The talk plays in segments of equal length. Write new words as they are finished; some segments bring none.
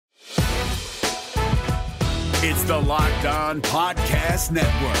It's the Locked On Podcast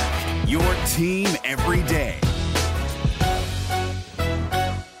Network, your team every day.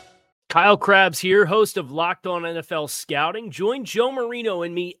 Kyle Krabs here, host of Locked On NFL Scouting. Join Joe Marino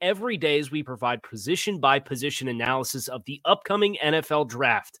and me every day as we provide position-by-position analysis of the upcoming NFL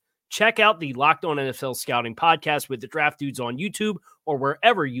Draft. Check out the Locked On NFL Scouting podcast with the Draft Dudes on YouTube or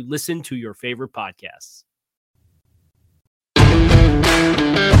wherever you listen to your favorite podcasts.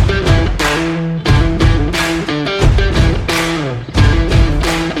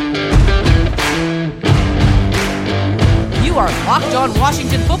 You are Locked On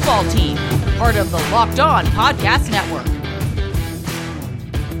Washington Football Team, part of the Locked On Podcast Network.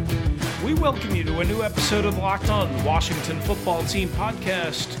 We welcome you to a new episode of Locked On Washington Football Team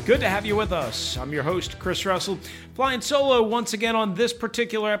podcast. Good to have you with us. I'm your host, Chris Russell, flying solo once again on this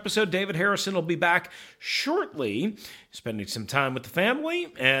particular episode. David Harrison will be back shortly, spending some time with the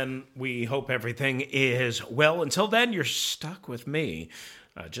family, and we hope everything is well. Until then, you're stuck with me.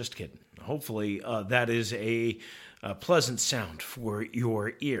 Just kidding. Hopefully, that is a pleasant sound for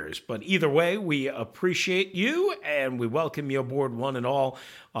your ears. But either way, we appreciate you and we welcome you aboard one and all.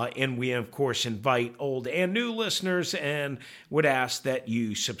 And we, of course, invite old and new listeners and would ask that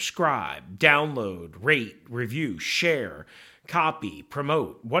you subscribe, download, rate, review, share, copy,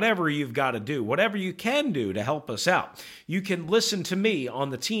 promote, whatever you've got to do, whatever you can do to help us out. You can listen to me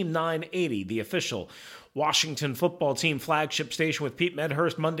on the Team 980, the official Washington Football Team flagship station with Pete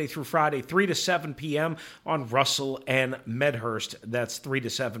Medhurst, Monday through Friday, 3 to 7 p.m. on Russell and Medhurst. That's 3 to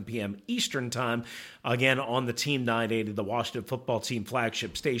 7 p.m. Eastern Time, again on the Team 980, the Washington Football Team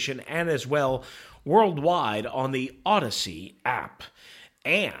flagship station, and as well worldwide on the Odyssey app.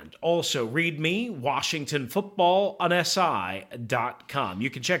 And also read me, Washington Football on SI.com. You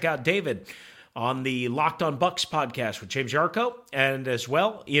can check out David on the Locked On Bucks podcast with James Yarko, and as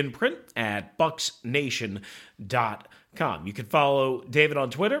well in print at bucksnation.com. You can follow David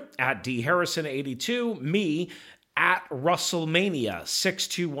on Twitter at dharrison82, me at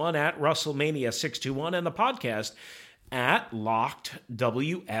Russellmania621, at Russellmania621, and the podcast at Locked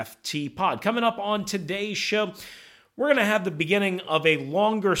WFT Pod. Coming up on today's show, we're going to have the beginning of a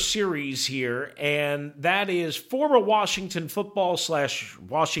longer series here, and that is former Washington football /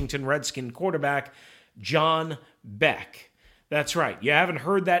 Washington Redskin quarterback John Beck. That's right. You haven't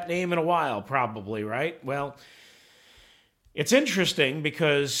heard that name in a while, probably, right? Well, it's interesting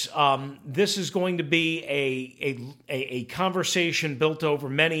because this is going to be a conversation built over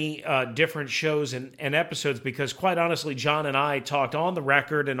many different shows and episodes because, quite honestly, John and I talked on the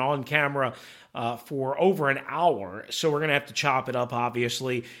record and on camera for over an hour. So we're going to have to chop it up,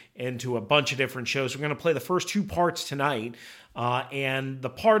 obviously, into a bunch of different shows. We're going to play the first two parts tonight. And the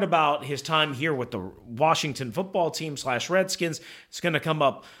part about his time here with the Washington Football Team / Redskins is going to come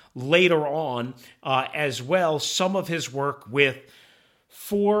up later on, as well. Some of his work with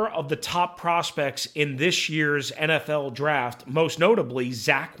four of the top prospects in this year's NFL draft, most notably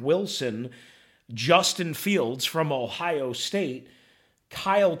Zach Wilson, Justin Fields from Ohio State,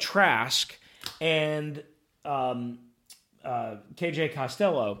 Kyle Trask, and KJ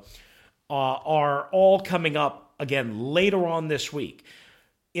Costello are all coming up again later on this week.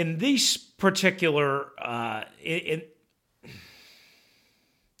 In this particular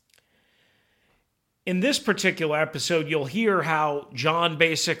in this particular episode, you'll hear how John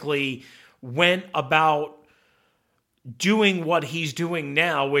basically went about doing what he's doing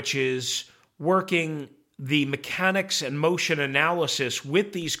now, which is working the mechanics and motion analysis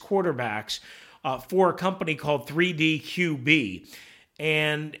with these quarterbacks for a company called 3DQB.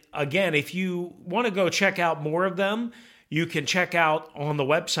 And again, if you want to go check out more of them, you can check out on the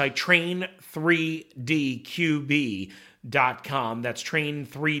website train3dqb.com. That's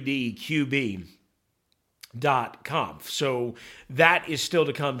train3dqb.com. So that is still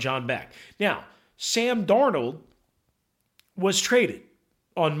to come, John Beck. Now, Sam Darnold was traded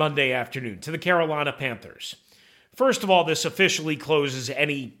on Monday afternoon to the Carolina Panthers. First of all, this officially closes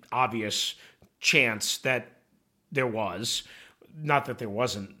any obvious chance that there was, not that there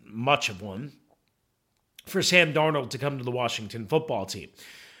wasn't much of one, for Sam Darnold to come to the Washington Football Team.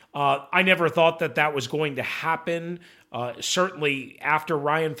 I never thought that that was going to happen. Certainly after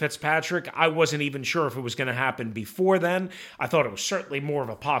Ryan Fitzpatrick, I wasn't even sure if it was going to happen before then. I thought it was certainly more of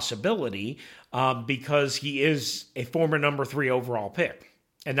a possibility because he is a former number 3 overall pick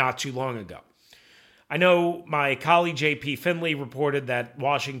and not too long ago. I know my colleague J.P. Finley reported that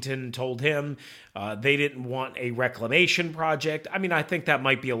Washington told him they didn't want a reclamation project. I mean, I think that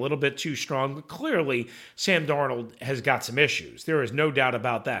might be a little bit too strong, but clearly Sam Darnold has got some issues. There is no doubt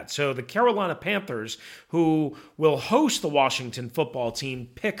about that. So the Carolina Panthers, who will host the Washington football team,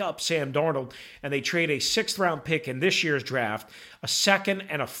 pick up Sam Darnold, and they trade a 6th-round pick in this year's draft, a 2nd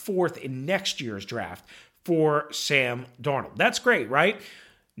and a 4th in next year's draft for Sam Darnold. That's great, right?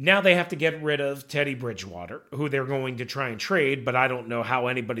 Now they have to get rid of Teddy Bridgewater, who they're going to try and trade, but I don't know how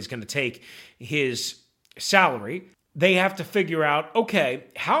anybody's going to take his salary. They have to figure out, okay,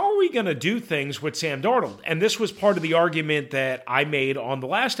 how are we going to do things with Sam Darnold? And this was part of the argument that I made on the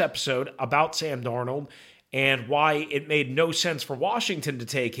last episode about Sam Darnold and why it made no sense for Washington to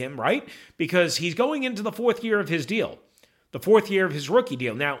take him, right? Because he's going into the 4th year of his deal, the 4th year of his rookie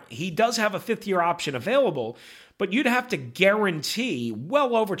deal. Now, he does have a 5th-year option available, but you'd have to guarantee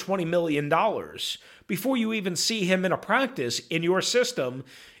well over $20 million before you even see him in a practice in your system,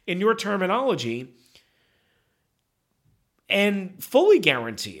 in your terminology, and fully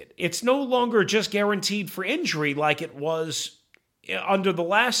guarantee it. It's no longer just guaranteed for injury like it was under the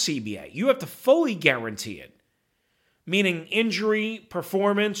last CBA. You have to fully guarantee it, meaning injury,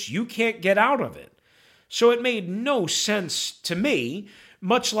 performance, you can't get out of it. So it made no sense to me,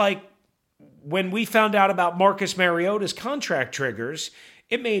 much like when we found out about Marcus Mariota's contract triggers,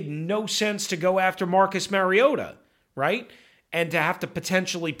 it made no sense to go after Marcus Mariota, right? And to have to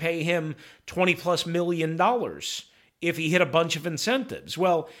potentially pay him $20+ million if he hit a bunch of incentives.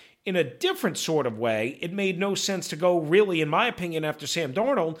 Well, in a different sort of way, it made no sense to go really, in my opinion, after Sam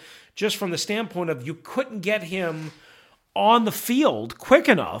Darnold, just from the standpoint of you couldn't get him on the field quick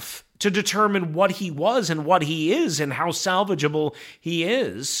enough to determine what he was and what he is and how salvageable he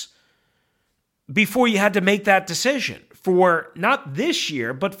is before you had to make that decision for not this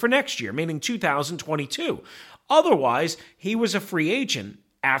year, but for next year, meaning 2022. Otherwise, he was a free agent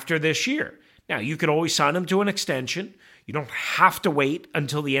after this year. Now, you could always sign him to an extension. You don't have to wait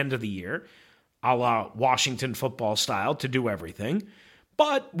until the end of the year, a la Washington football style, to do everything.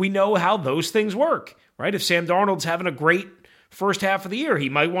 But we know how those things work, right? If Sam Darnold's having a great first half of the year, he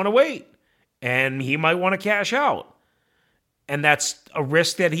might want to wait, and he might want to cash out. And that's a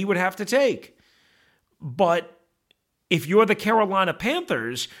risk that he would have to take. But if you're the Carolina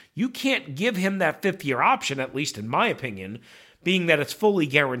Panthers, you can't give him that 5th-year option, at least in my opinion, being that it's fully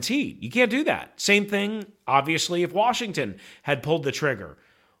guaranteed. You can't do that. Same thing, obviously, if Washington had pulled the trigger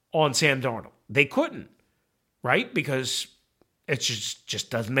on Sam Darnold. They couldn't, right? Because it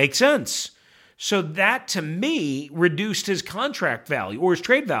just doesn't make sense. So that, to me, reduced his contract value, or his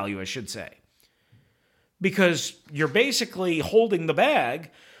trade value, I should say. Because you're basically holding the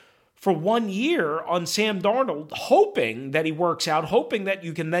bag for 1 year on Sam Darnold, hoping that he works out, hoping that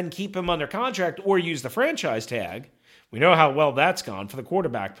you can then keep him under contract or use the franchise tag. We know how well that's gone for the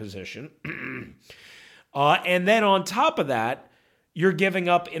quarterback position. And then on top of that, you're giving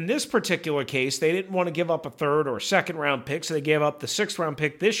up, in this particular case, they didn't want to give up a 3rd or 2nd round pick, so they gave up the 6th round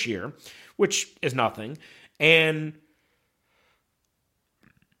pick this year, which is nothing, and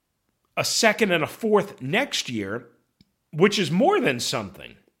a 2nd and a 4th next year, which is more than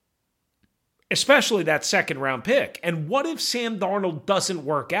something. Especially that 2nd round pick. And what if Sam Darnold doesn't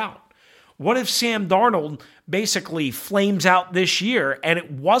work out? What if Sam Darnold basically flames out this year and it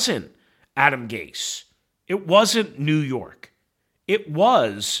wasn't Adam Gase? It wasn't New York. It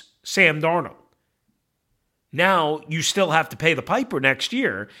was Sam Darnold. Now you still have to pay the piper next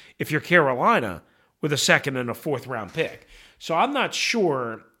year if you're Carolina with a 2nd and a 4th round pick. So I'm not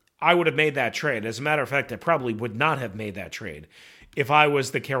sure I would have made that trade. As a matter of fact, I probably would not have made that trade if I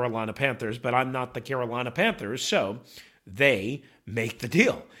was the Carolina Panthers, but I'm not the Carolina Panthers, so they make the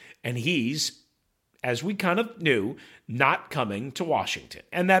deal. And he's, as we kind of knew, not coming to Washington.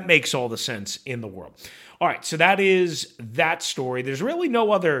 And that makes all the sense in the world. All right, so that is that story. There's really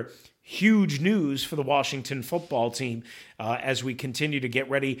no other huge news for the Washington football team as we continue to get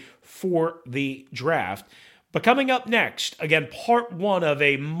ready for the draft. But coming up next, again, part 1 of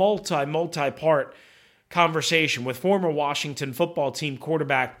a multi-part conversation with former Washington football team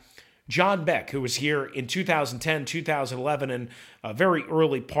quarterback John Beck, who was here in 2010, 2011, and a very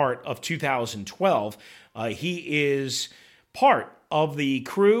early part of 2012. He is part of the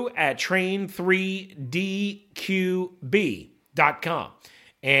crew at train3dqb.com.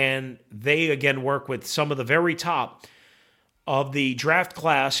 And they, again, work with some of the very top of the draft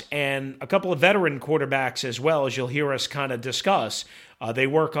class and a couple of veteran quarterbacks as well, as you'll hear us kind of discuss. They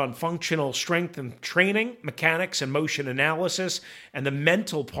work on functional strength and training, mechanics and motion analysis, and the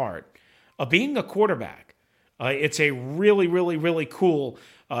mental part of being a quarterback. It's a really, really, really cool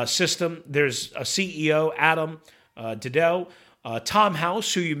system. There's a CEO, Adam Dado, Tom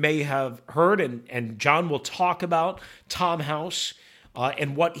House, who you may have heard, and John will talk about Tom House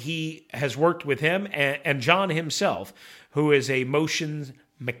and what he has worked with him, and John himself, who is a motion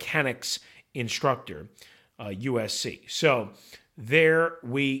mechanics instructor, USC. So there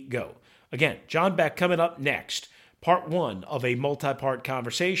we go. Again, John Beck coming up next, part one of a multi-part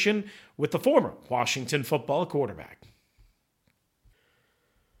conversation with the former Washington football quarterback.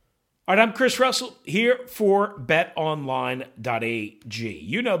 All right, I'm Chris Russell here for betonline.ag.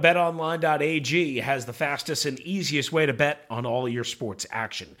 You know betonline.ag has the fastest and easiest way to bet on all your sports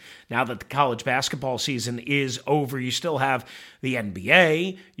action. Now that the college basketball season is over, you still have the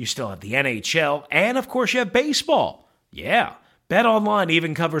NBA, you still have the NHL, and of course you have baseball. Yeah. BetOnline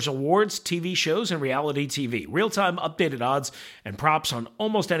even covers awards, TV shows, and reality TV. Real-time updated odds and props on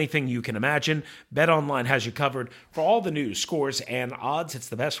almost anything you can imagine. BetOnline has you covered for all the news, scores, and odds. It's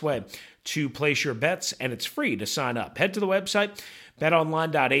the best way to place your bets, and it's free to sign up. Head to the website,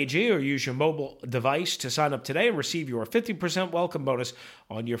 betonline.ag, or use your mobile device to sign up today and receive your 50% welcome bonus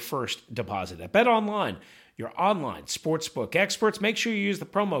on your first deposit. At BetOnline, your online sportsbook experts, make sure you use the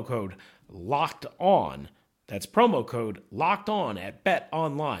promo code LOCKEDON. That's promo code LOCKEDON at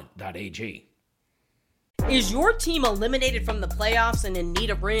betonline.ag. Is your team eliminated from the playoffs and in need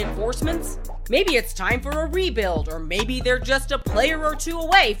of reinforcements? Maybe it's time for a rebuild, or maybe they're just a player or two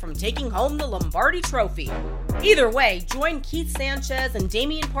away from taking home the Lombardi Trophy. Either way, join Keith Sanchez and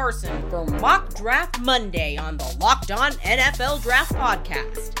Damian Parson for Mock Draft Monday on the Locked On NFL Draft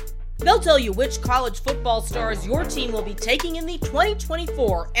Podcast. They'll tell you which college football stars your team will be taking in the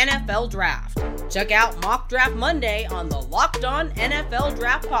 2024 NFL Draft. Check out Mock Draft Monday on the Locked On NFL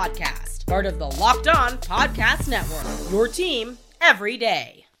Draft Podcast, part of the Locked On Podcast Network, your team every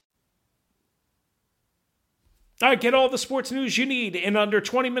day. All right, get all the sports news you need in under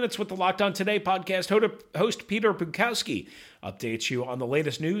 20 minutes with the Locked On Today podcast. Host Peter Bukowski updates you on the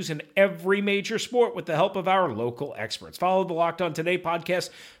latest news in every major sport with the help of our local experts. Follow the Locked On Today podcast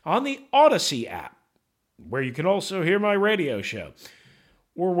on the Odyssey app, where you can also hear my radio show,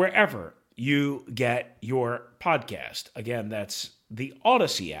 or wherever you get your podcast. Again, that's the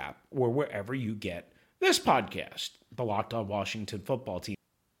Odyssey app, or wherever you get this podcast, the Locked On Washington football team.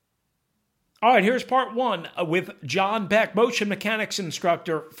 All right, here's part one with John Beck, motion mechanics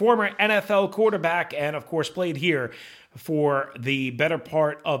instructor, former NFL quarterback, and of course played here for the better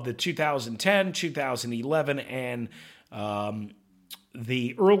part of the 2010, 2011, and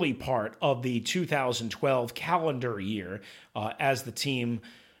the early part of the 2012 calendar year as the team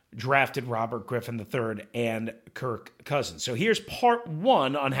drafted Robert Griffin III and Kirk Cousins. So here's part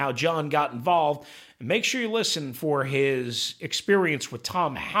one on how John got involved. And make sure you listen for his experience with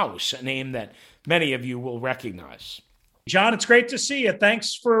Tom House, a name that many of you will recognize. John, it's great to see you.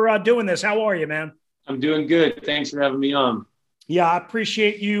 Thanks for doing this. How are you, man? I'm doing good. Thanks for having me on. Yeah, I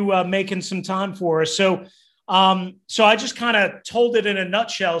appreciate you making some time for us. So I just kind of told it in a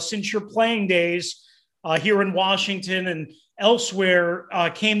nutshell. Since your playing days here in Washington and elsewhere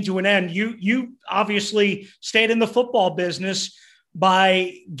came to an end, you obviously stayed in the football business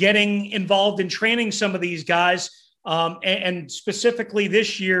by getting involved in training some of these guys. And specifically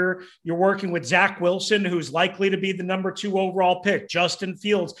this year, you're working with Zach Wilson, who's likely to be the number 2 overall pick, Justin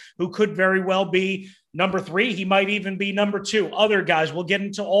Fields, who could very well be number 3. He might even be number 2. Other guys, we'll get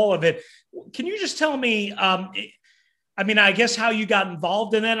into all of it. Can you just tell me, I guess how you got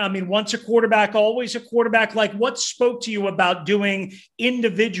involved in it? Once a quarterback, always a quarterback. Like, what spoke to you about doing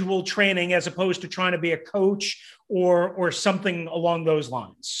individual training as opposed to trying to be a coach or something along those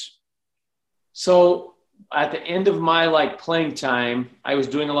lines? So at the end of my playing time, I was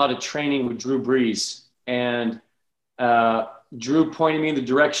doing a lot of training with Drew Brees, and Drew pointed me in the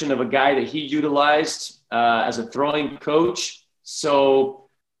direction of a guy that he utilized as a throwing coach. So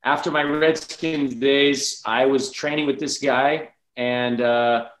after my Redskins days, I was training with this guy, and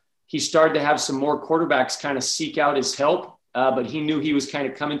he started to have some more quarterbacks kind of seek out his help, but he knew he was kind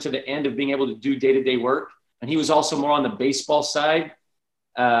of coming to the end of being able to do day-to-day work. And he was also more on the baseball side,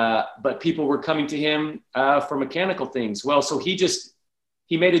 but people were coming to him for mechanical things. Well, so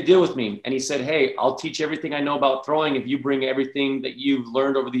he made a deal with me, and he said, hey, I'll teach everything I know about throwing if you bring everything that you've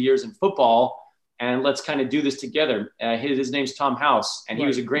learned over the years in football, and let's kind of do this together. His name's Tom House, and he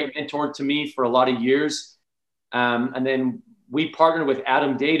was a great mentor to me for a lot of years. And then we partnered with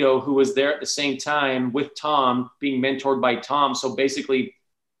Adam Dado, who was there at the same time with Tom, being mentored by Tom. So basically,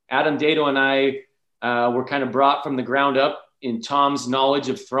 Adam Dado and I were kind of brought from the ground up in Tom's knowledge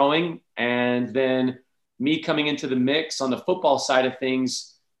of throwing. And then me coming into the mix on the football side of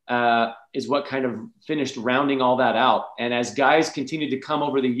things, is what kind of finished rounding all that out. And as guys continued to come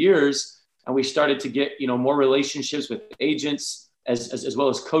over the years, and we started to get, more relationships with agents as well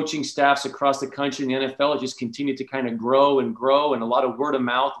as coaching staffs across the country in the NFL, it just continued to kind of grow and grow. And a lot of word of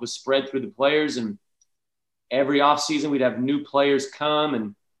mouth was spread through the players. And every offseason we'd have new players come.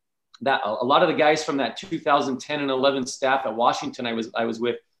 And that a lot of the guys from that 2010 and 11 staff at Washington, I was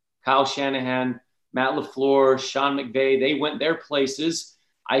with Kyle Shanahan, Matt LaFleur, Sean McVay, they went their places.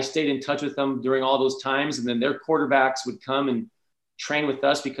 I stayed in touch with them during all those times. And then their quarterbacks would come and train with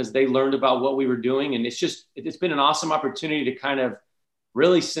us because they learned about what we were doing. And it's been an awesome opportunity to kind of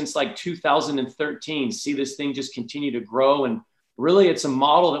really since like 2013, see this thing just continue to grow. And really it's a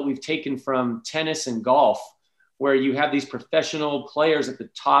model that we've taken from tennis and golf, where you have these professional players at the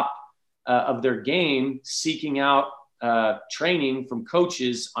top of their game seeking out training from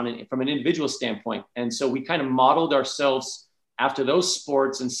coaches from an individual standpoint. And so we kind of modeled ourselves after those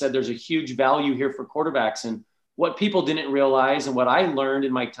sports and said, there's a huge value here for quarterbacks. And what people didn't realize, and what I learned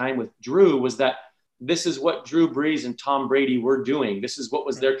in my time with Drew, was that this is what Drew Brees and Tom Brady were doing. This is what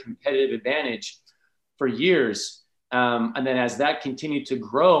was their competitive advantage for years. And then as that continued to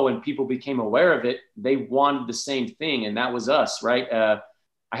grow and people became aware of it, they wanted the same thing. And that was us, right?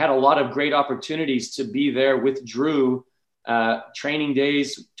 I had a lot of great opportunities to be there with Drew. Training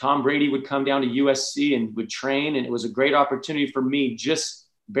days, Tom Brady would come down to USC and would train. And it was a great opportunity for me, just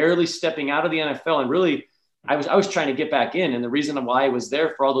barely stepping out of the NFL. And really, I was trying to get back in. And the reason why I was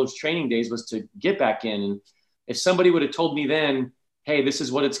there for all those training days was to get back in. And if somebody would have told me then, hey, this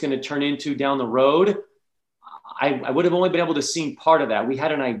is what it's going to turn into down the road, I would have only been able to see part of that. We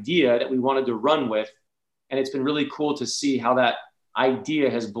had an idea that we wanted to run with. And it's been really cool to see how that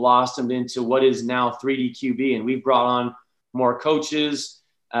idea has blossomed into what is now 3D QB. And we've brought on more coaches.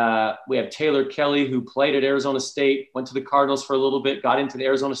 We have Taylor Kelly, who played at Arizona State, went to the Cardinals for a little bit, got into the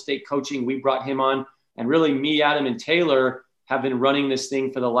Arizona State coaching. We brought him on. And really, me, Adam, and Taylor have been running this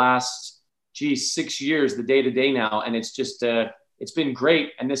thing for the last, 6 years, the day-to-day now. And it's just, it's been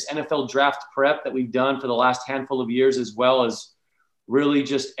great. And this NFL draft prep that we've done for the last handful of years, as well as really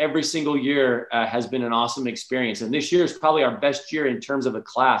just every single year has been an awesome experience. And this year is probably our best year in terms of a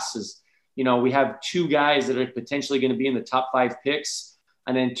class. We have 2 guys that are potentially going to be in the top 5 picks.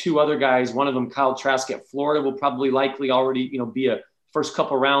 And then 2 other guys, one of them, Kyle Trask at Florida, will probably likely already, be a first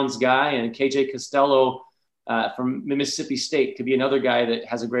couple rounds guy, and KJ Costello from Mississippi State could be another guy that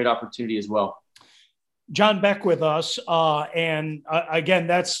has a great opportunity as well. John Beck with us. Again,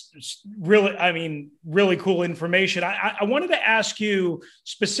 that's really cool information. I wanted to ask you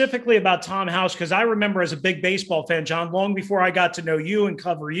specifically about Tom House, because I remember as a big baseball fan, John, long before I got to know you and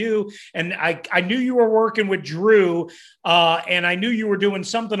cover you, and I knew you were working with Drew, and I knew you were doing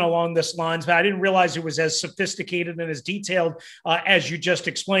something along this lines, but I didn't realize it was as sophisticated and as detailed as you just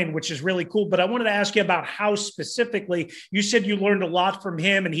explained, which is really cool. But I wanted to ask you about House specifically. You said you learned a lot from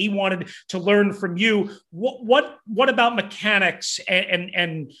him and he wanted to learn from you. What about mechanics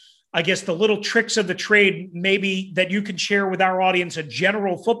and I guess the little tricks of the trade, maybe that you can share with our audience, a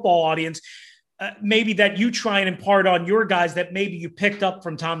general football audience, maybe that you try and impart on your guys that maybe you picked up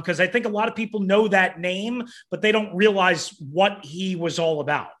from Tom? Because I think a lot of people know that name, but they don't realize what he was all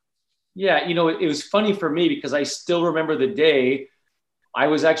about. Yeah, it was funny for me because I still remember the day I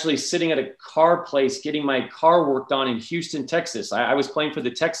was actually sitting at a car place getting my car worked on in Houston, Texas. I was playing for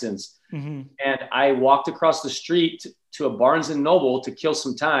the Texans. Mm-hmm. And I walked across the street to a Barnes and Noble to kill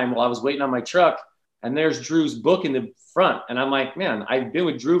some time while I was waiting on my truck. And there's Drew's book in the front. And I'm like, man, I've been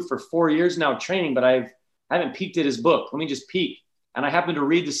with Drew for 4 years now training, but I haven't peeked at his book. Let me just peek. And I happened to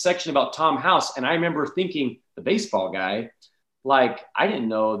read the section about Tom House. And I remember thinking, the baseball guy, like, I didn't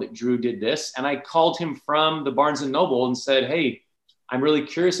know that Drew did this. And I called him from the Barnes and Noble and said, hey, I'm really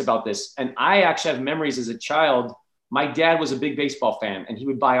curious about this. And I actually have memories as a child. My dad was a big baseball fan, and he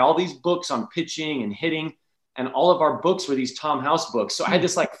would buy all these books on pitching and hitting, and all of our books were these Tom House books. So I had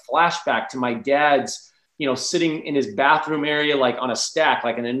this like flashback to my dad's, sitting in his bathroom area, like on a stack,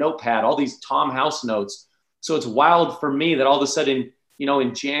 like in a notepad, all these Tom House notes. So it's wild for me that all of a sudden,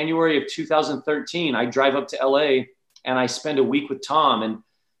 in January of 2013, I drive up to LA and I spend a week with Tom. And,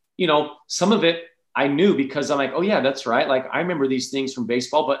 some of it I knew because I'm like, oh yeah, that's right. Like I remember these things from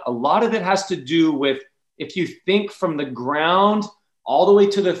baseball, but a lot of it has to do with, if you think from the ground all the way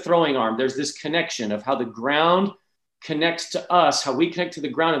to the throwing arm, there's this connection of how the ground connects to us, how we connect to the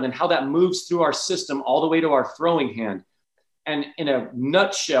ground, and then how that moves through our system all the way to our throwing hand. And in a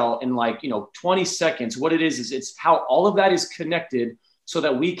nutshell, in 20 seconds, what it is it's how all of that is connected so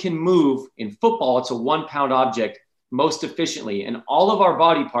that we can move. In football, it's a 1 pound object most efficiently. And all of our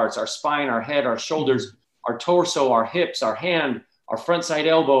body parts, our spine, our head, our shoulders, our torso, our hips, our hand, our front side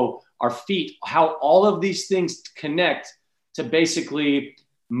elbow, our feet, how all of these things connect to basically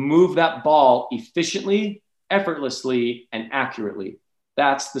move that ball efficiently, effortlessly, and accurately.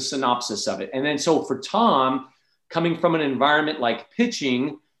 That's the synopsis of it. And then so for Tom, coming from an environment like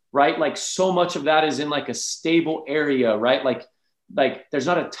pitching, right? Like so much of that is in like a stable area, right? Like there's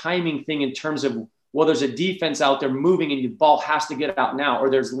not a timing thing in terms of, well, there's a defense out there moving and the ball has to get out now, or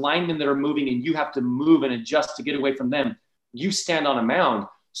there's linemen that are moving and you have to move and adjust to get away from them. You stand on a mound.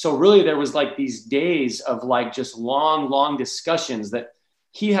 So really there was like these days of like just long discussions that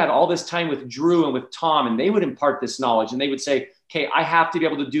he had all this time with Drew and with Tom, and they would impart this knowledge and they would say, okay, I have to be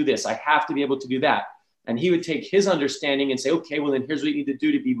able to do this. I have to be able to do that. And he would take his understanding and say, okay, well then here's what you need to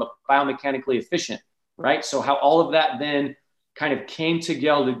do to be biomechanically efficient, right? So how all of that then kind of came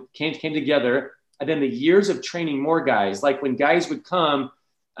together. And then the years of training more guys, like when guys would come,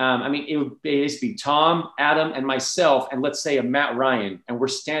 it would basically be Tom, Adam, and myself, and let's say a Matt Ryan, and we're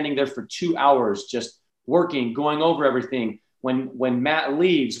standing there for 2 hours just working, going over everything. When Matt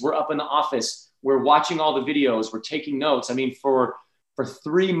leaves, we're up in the office, we're watching all the videos, we're taking notes. I mean, for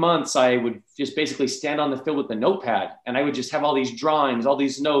 3 months, I would just basically stand on the field with the notepad, and I would just have all these drawings, all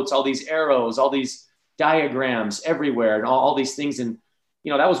these notes, all these arrows, all these diagrams everywhere, and all these things. And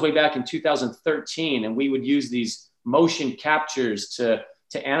that was way back in 2013, and we would use these motion captures to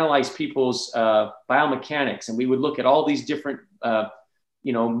analyze people's biomechanics, and we would look at all these different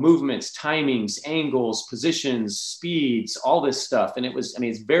movements, timings, angles, positions, speeds, all this stuff. And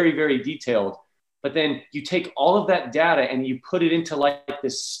it's very, very detailed. But then you take all of that data and you put it into like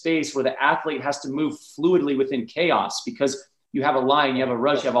this space where the athlete has to move fluidly within chaos, because you have a line, you have a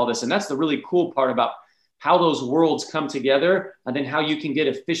rush, you have all this. And that's the really cool part about how those worlds come together, and then how you can get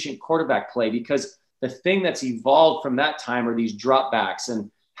efficient quarterback play, because the thing that's evolved from that time are these dropbacks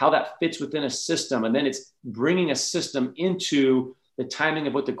and how that fits within a system. And then it's bringing a system into the timing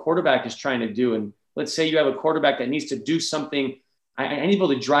of what the quarterback is trying to do. And let's say you have a quarterback that needs to do something. I need to be able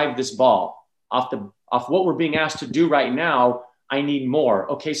to drive this ball off what we're being asked to do right now. I need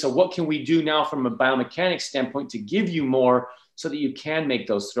more. Okay, so what can we do now from a biomechanics standpoint to give you more so that you can make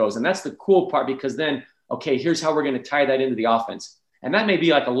those throws? And that's the cool part, because then, okay, here's how we're going to tie that into the offense. And that may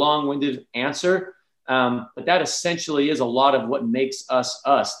be like a long-winded answer, but that essentially is a lot of what makes us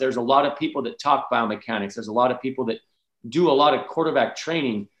us. There's a lot of people that talk biomechanics. There's a lot of people that do a lot of quarterback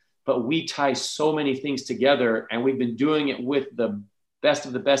training, but we tie so many things together, and we've been doing it with the best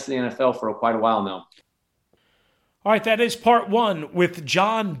of the best in the NFL for quite a while now. All right, that is part one with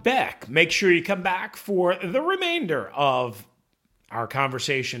John Beck. Make sure you come back for the remainder of our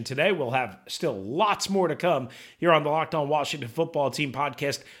conversation today. We'll have still lots more to come here on the Locked On Washington Football Team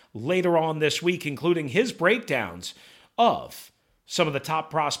podcast later on this week, including his breakdowns of some of the top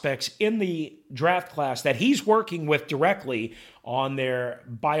prospects in the draft class that he's working with directly on their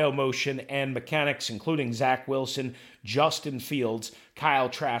biomotion and mechanics, including Zach Wilson, Justin Fields, Kyle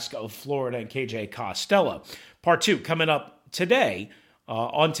Trask of Florida, and KJ Costello. Part two coming up today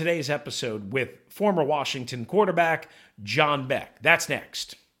on today's episode with former Washington quarterback John Beck. That's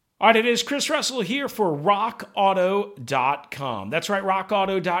next. All right, it is Chris Russell here for RockAuto.com. That's right,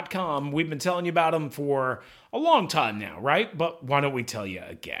 RockAuto.com. We've been telling you about them for a long time now, right? But why don't we tell you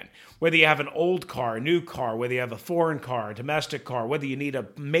again? Whether you have an old car, a new car, whether you have a foreign car, a domestic car, whether you need a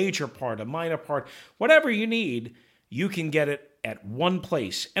major part, a minor part, whatever you need, you can get it at one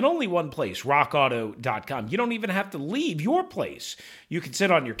place, and only one place, RockAuto.com. You don't even have to leave your place. You can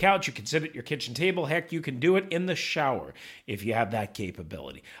sit on your couch, you can sit at your kitchen table, heck, you can do it in the shower if you have that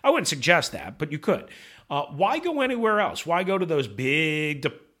capability. I wouldn't suggest that, but you could. Why go anywhere else? Why go to those big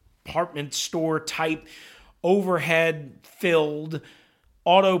department store type, overhead-filled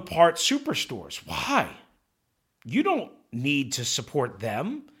auto parts superstores? Why? You don't need to support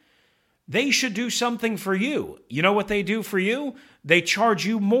them. They should do something for you. You know what they do for you? They charge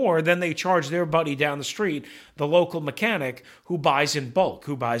you more than they charge their buddy down the street, the local mechanic who buys in bulk,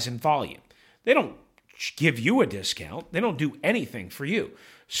 who buys in volume. They don't give you a discount. They don't do anything for you.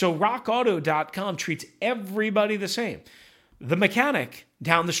 So RockAuto.com treats everybody the same. The mechanic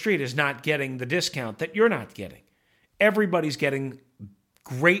down the street is not getting the discount that you're not getting. Everybody's getting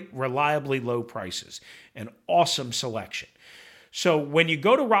great, reliably low prices and awesome selection. So when you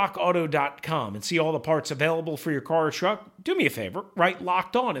go to rockauto.com and see all the parts available for your car or truck, do me a favor, write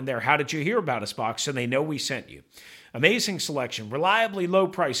Locked On in there. How did you hear about us box so they know we sent you? Amazing selection, reliably low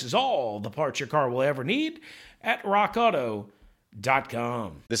prices, all the parts your car will ever need at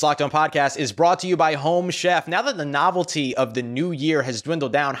rockauto.com. This Locked On podcast is brought to you by Home Chef. Now that the novelty of the new year has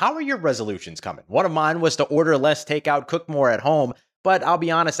dwindled down, how are your resolutions coming? One of mine was to order less takeout, cook more at home, but I'll be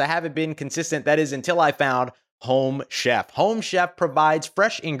honest, I haven't been consistent. That is until I found Home Chef. Home Chef provides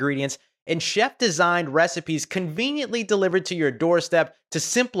fresh ingredients and chef-designed recipes conveniently delivered to your doorstep to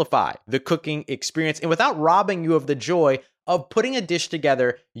simplify the cooking experience and without robbing you of the joy of putting a dish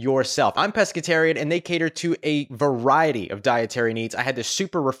together yourself. I'm pescatarian, and they cater to a variety of dietary needs. I had this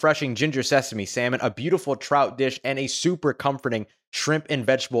super refreshing ginger sesame salmon, a beautiful trout dish, and a super comforting shrimp and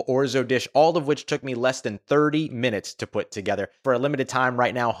vegetable orzo dish, all of which took me less than 30 minutes to put together. For a limited time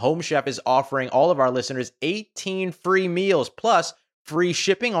right now, Home Chef is offering all of our listeners 18 free meals, plus free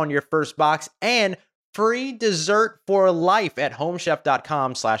shipping on your first box and free dessert for life at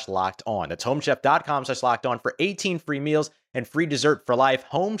homechef.com/locked-on. That's homechef.com/locked-on for 18 free meals and free dessert for life.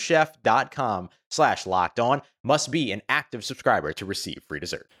 Homechef.com/locked-on. Must be an active subscriber to receive free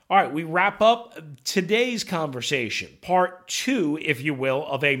dessert. All right, we wrap up today's conversation, part 2, if you will,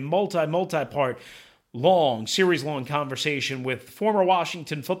 of a multi-part series-long conversation with former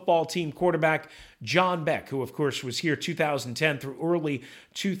Washington football team quarterback John Beck, who, of course, was here 2010 through early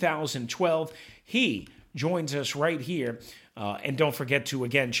 2012. He joins us right here. And don't forget to,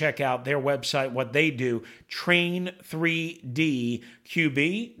 again, check out their website, what they do,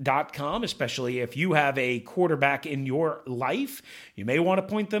 train3dqb.com, especially if you have a quarterback in your life. You may want to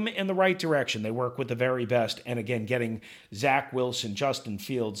point them in the right direction. They work with the very best. And again, getting Zach Wilson, Justin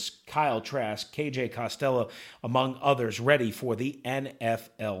Fields, Kyle Trask, KJ Costello, among others, ready for the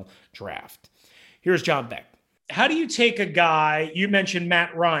NFL draft. Here's John Beck. How do you take a guy, you mentioned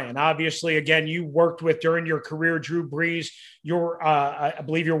Matt Ryan, obviously, again, you worked with during your career, Drew Brees, I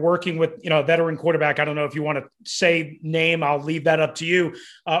believe you're working with, a veteran quarterback. I don't know if you want to say name, I'll leave that up to you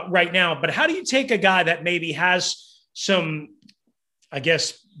right now, but how do you take a guy that maybe has some, I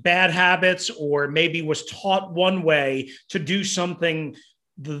guess, bad habits, or maybe was taught one way to do something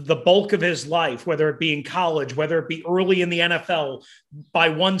the bulk of his life, whether it be in college, whether it be early in the NFL, by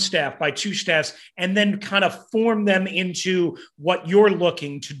one staff, by two staffs, and then kind of form them into what you're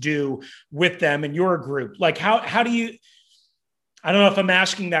looking to do with them and your group? Like, how do you, I don't know if I'm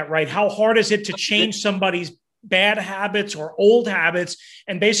asking that right. How hard is it to change somebody's bad habits or old habits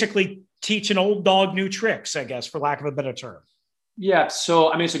and basically teach an old dog new tricks, I guess, for lack of a better term? Yeah.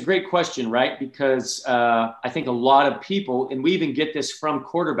 So, it's a great question, right? Because I think a lot of people, and we even get this from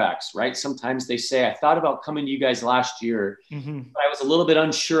quarterbacks, right? Sometimes they say, I thought about coming to you guys last year, but I was a little bit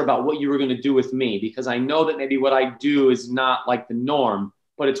unsure about what you were going to do with me, because I know that maybe what I do is not like the norm,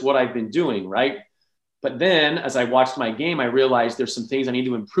 but it's what I've been doing, right? But then as I watched my game, I realized there's some things I need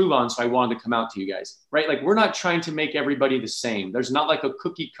to improve on. So I wanted to come out to you guys, right? Like, we're not trying to make everybody the same. There's not like a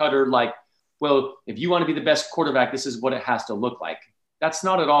cookie cutter, like, well, if you want to be the best quarterback, this is what it has to look like. That's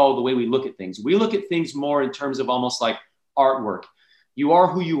not at all the way we look at things. We look at things more in terms of almost like artwork. You are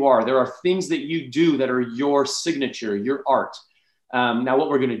who you are. There are things that you do that are your signature, your art. Now, what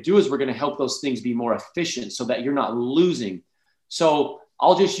we're going to do is we're going to help those things be more efficient so that you're not losing. So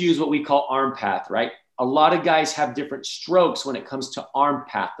I'll just use what we call arm path, right? A lot of guys have different strokes when it comes to arm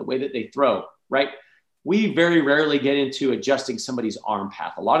path, the way that they throw, right? We very rarely get into adjusting somebody's arm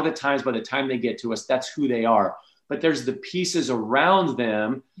path. A lot of the times, by the time they get to us, that's who they are. But there's the pieces around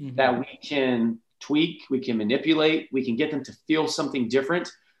them that we can tweak, we can manipulate, we can get them to feel something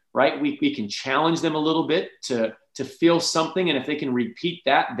different, right? We can challenge them a little bit to feel something. And if they can repeat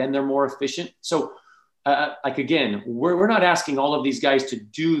that, then they're more efficient. So again, we're not asking all of these guys to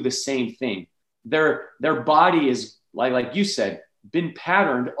do the same thing. Their body is, like you said, been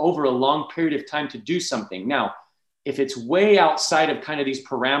patterned over a long period of time to do something. Now, if it's way outside of kind of these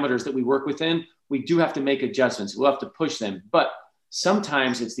parameters that we work within, we do have to make adjustments. We'll have to push them. But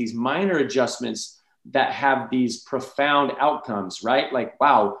sometimes it's these minor adjustments that have these profound outcomes, right? Like,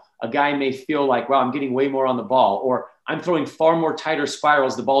 wow, a guy may feel like, wow, I'm getting way more on the ball, or I'm throwing far more tighter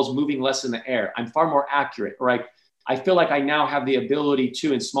spirals. The ball's moving less in the air. I'm far more accurate, or I feel like I now have the ability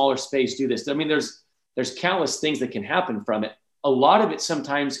to, in smaller space, do this. I mean, there's countless things that can happen from it. A lot of it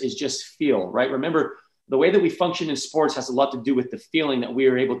sometimes is just feel, right? Remember, the way that we function in sports has a lot to do with the feeling that we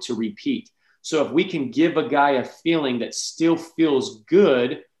are able to repeat. So if we can give a guy a feeling that still feels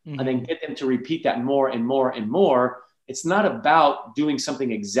good and then get them to repeat that more and more and more, it's not about doing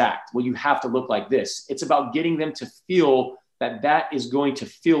something exact. Well, you have to look like this. It's about getting them to feel that that is going to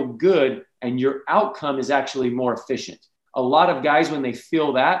feel good and your outcome is actually more efficient. A lot of guys, when they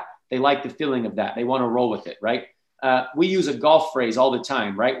feel that, they like the feeling of that. They want to roll with it, right? We use a golf phrase all the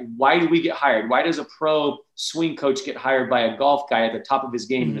time, right? Why do we get hired? Why does a pro swing coach get hired by a golf guy at the top of his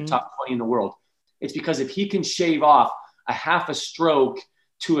game in the top 20 in the world? It's because if he can shave off a half a stroke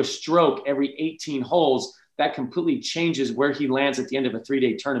to a stroke every 18 holes, that completely changes where he lands at the end of a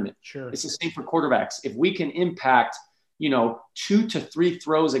 3-day tournament. Sure. It's the same for quarterbacks. If we can impact, 2 to 3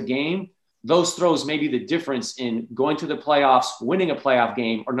 throws a game, those throws may be the difference in going to the playoffs, winning a playoff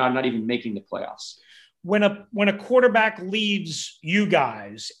game, or not even making the playoffs. When a quarterback leaves you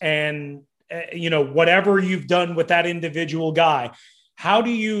guys and, whatever you've done with that individual guy, how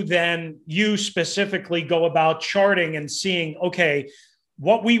do you specifically go about charting and seeing, okay,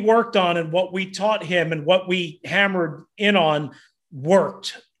 what we worked on and what we taught him and what we hammered in on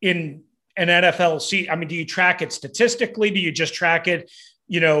worked in an NFL season? I mean, do you track it statistically? Do you just track it,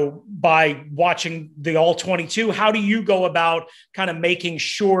 by watching the all 22? How do you go about kind of making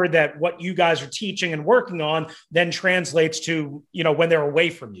sure that what you guys are teaching and working on then translates to, when they're away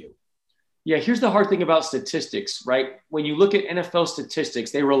from you? Yeah, here's the hard thing about statistics, right? When you look at NFL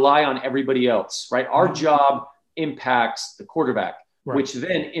statistics, they rely on everybody else, right? Our job impacts the quarterback, right, which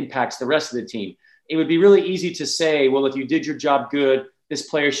then impacts the rest of the team. It would be really easy to say, well, if you did your job good, this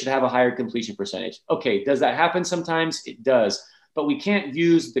player should have a higher completion percentage. Okay, does that happen sometimes? It does. But we can't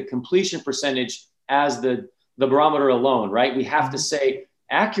use the completion percentage as the barometer alone, right? We have to say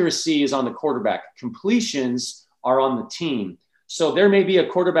accuracy is on the quarterback. Completions are on the team. So there may be a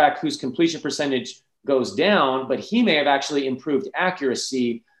quarterback whose completion percentage goes down, but he may have actually improved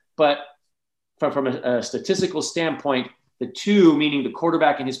accuracy. But from a statistical standpoint, the two, meaning the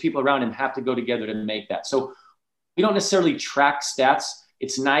quarterback and his people around him, have to go together to make that. So we don't necessarily track stats.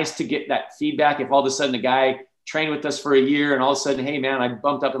 It's nice to get that feedback. If all of a sudden a guy trained with us for a year and all of a sudden, hey man, I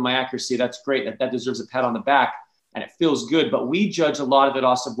bumped up in my accuracy, that's great. That deserves a pat on the back and it feels good. But we judge a lot of it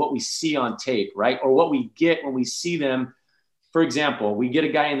off of what we see on tape, right? Or what we get when we see them. For example, we get a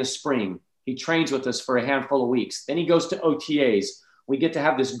guy in the spring. He trains with us for a handful of weeks. Then he goes to OTAs. We get to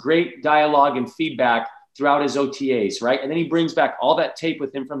have this great dialogue and feedback throughout his OTAs, right? And then he brings back all that tape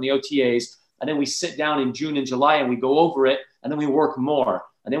with him from the OTAs. And then we sit down in June and July and we go over it. And then we work more.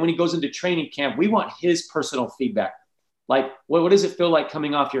 And then when he goes into training camp, we want his personal feedback. Like, what does it feel like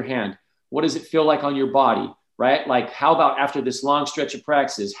coming off your hand? What does it feel like on your body, right? Like, how about after this long stretch of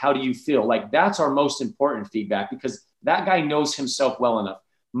practices, how do you feel? Like, that's our most important feedback because that guy knows himself well enough.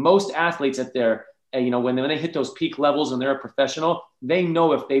 Most athletes at their, when they hit those peak levels and they're a professional, they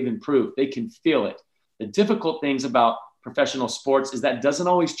know if they've improved. They can feel it. The difficult things about professional sports is that doesn't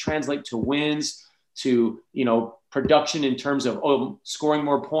always translate to wins, to, production in terms of scoring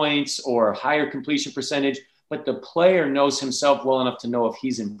more points or higher completion percentage, but the player knows himself well enough to know if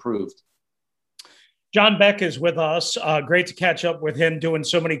he's improved. John Beck is with us. Great to catch up with him doing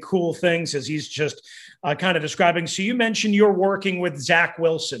so many cool things as he's just kind of describing. So you mentioned you're working with Zach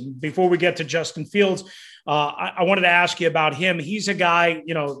Wilson. Before we get to Justin Fields, I wanted to ask you about him. He's a guy,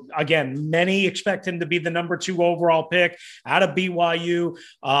 again, many expect him to be the number 2 overall pick out of BYU,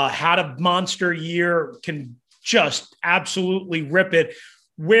 had a monster year, can just absolutely rip it.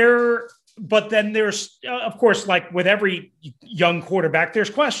 But then there's, of course, like with every young quarterback, there's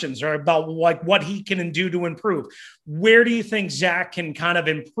questions about like what he can do to improve. Where do you think Zach can kind of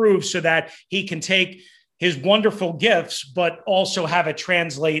improve so that he can take his wonderful gifts, but also have it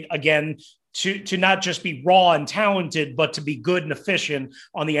translate again to not just be raw and talented, but to be good and efficient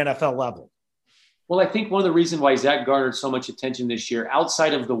on the NFL level? Well, I think one of the reasons why Zach garnered so much attention this year,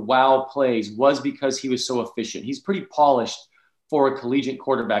 outside of the wow plays, was because he was so efficient. He's pretty polished for a collegiate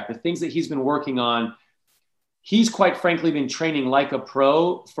quarterback. The things that he's been working on, he's quite frankly been training like a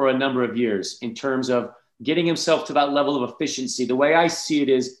pro for a number of years in terms of getting himself to that level of efficiency. The way I see it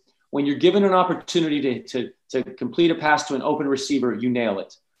is when you're given an opportunity to complete a pass to an open receiver, you nail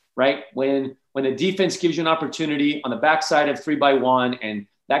it, right? When the defense gives you an opportunity on the backside of 3x1 and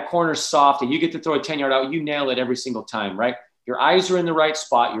that corner's soft and you get to throw a 10-yard out, you nail it every single time, right? Your eyes are in the right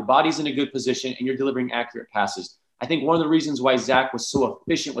spot, your body's in a good position, and you're delivering accurate passes. I think one of the reasons why Zach was so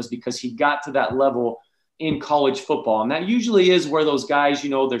efficient was because he got to that level in college football. And that usually is where those guys,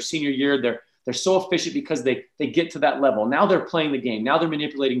 their senior year, they're so efficient because they get to that level. Now they're playing the game. Now they're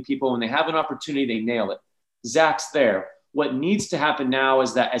manipulating people. When they have an opportunity, they nail it. Zach's there. What needs to happen now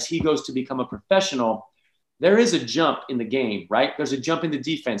is that as he goes to become a professional, there is a jump in the game, right? There's a jump in the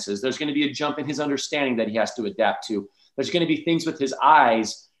defenses. There's going to be a jump in his understanding that he has to adapt to. There's going to be things with his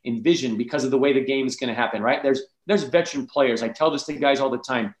eyes and vision because of the way the game is going to happen, right? There's veteran players. I tell this to guys all the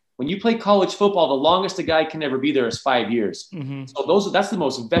time. When you play college football, the longest a guy can ever be there is 5 years. Mm-hmm. So that's the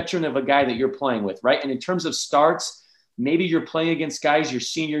most veteran of a guy that you're playing with, right? And in terms of starts, maybe you're playing against guys your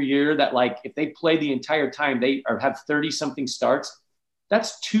senior year that, like, if they play the entire time, they have 30-something starts.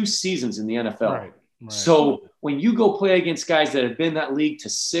 That's 2 seasons in the NFL. Right. So when you go play against guys that have been in that league to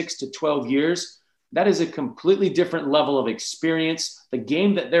 6 to 12 years, that is a completely different level of experience. The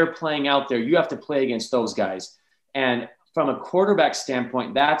game that they're playing out there, you have to play against those guys. And from a quarterback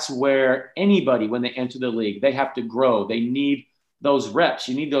standpoint, that's where anybody, when they enter the league, they have to grow. They need those reps.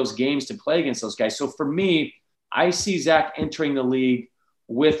 You need those games to play against those guys. So for me, I see Zach entering the league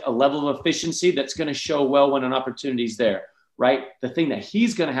with a level of efficiency that's going to show well when an opportunity is there, right? The thing that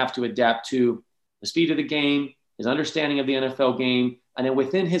he's going to have to adapt to, the speed of the game, his understanding of the NFL game, and then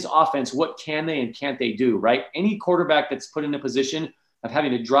within his offense, what can they and can't they do, right? Any quarterback that's put in a position of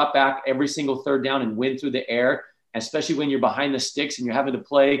having to drop back every single third down and win through the air, especially when you're behind the sticks and you're having to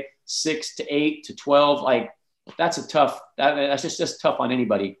play 6 to 8 to 12, like that's just tough on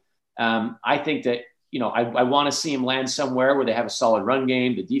anybody. I think that, I want to see him land somewhere where they have a solid run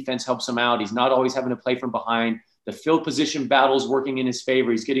game. The defense helps him out. He's not always having to play from behind. The field position battle's working in his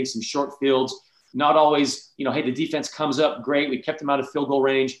favor. He's getting some short fields. Not always, hey, the defense comes up, great. We kept them out of field goal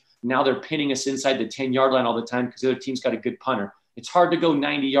range. Now they're pinning us inside the 10-yard line all the time because the other team's got a good punter. It's hard to go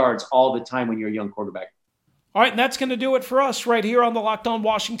 90 yards all the time when you're a young quarterback. All right, and that's going to do it for us right here on the Locked On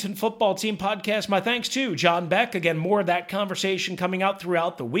Washington Football Team podcast. My thanks to John Beck. Again, more of that conversation coming out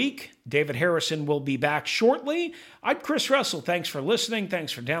throughout the week. David Harrison will be back shortly. I'm Chris Russell. Thanks for listening.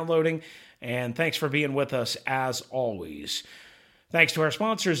 Thanks for downloading. And thanks for being with us as always. Thanks to our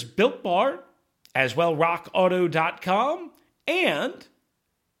sponsors, Built Bar, as well rockauto.com, and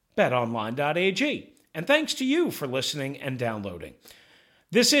betonline.ag. And thanks to you for listening and downloading.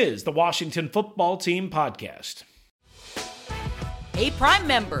 This is the Washington Football Team podcast. Hey, Prime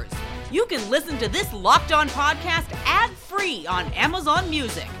members, you can listen to this Locked On podcast ad-free on Amazon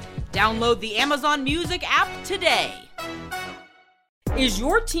Music. Download the Amazon Music app today. Is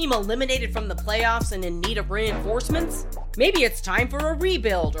your team eliminated from the playoffs and in need of reinforcements? Maybe it's time for a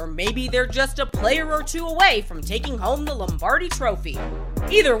rebuild, or maybe they're just a player or two away from taking home the Lombardi Trophy.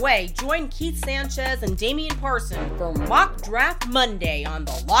 Either way, join Keith Sanchez and Damian Parson for Mock Draft Monday on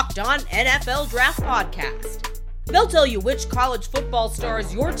the Locked On NFL Draft Podcast. They'll tell you which college football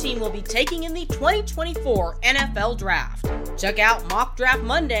stars your team will be taking in the 2024 NFL Draft. Check out Mock Draft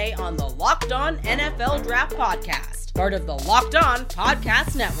Monday on the Locked On NFL Draft Podcast, part of the Locked On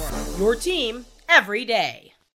Podcast Network. Your team every day.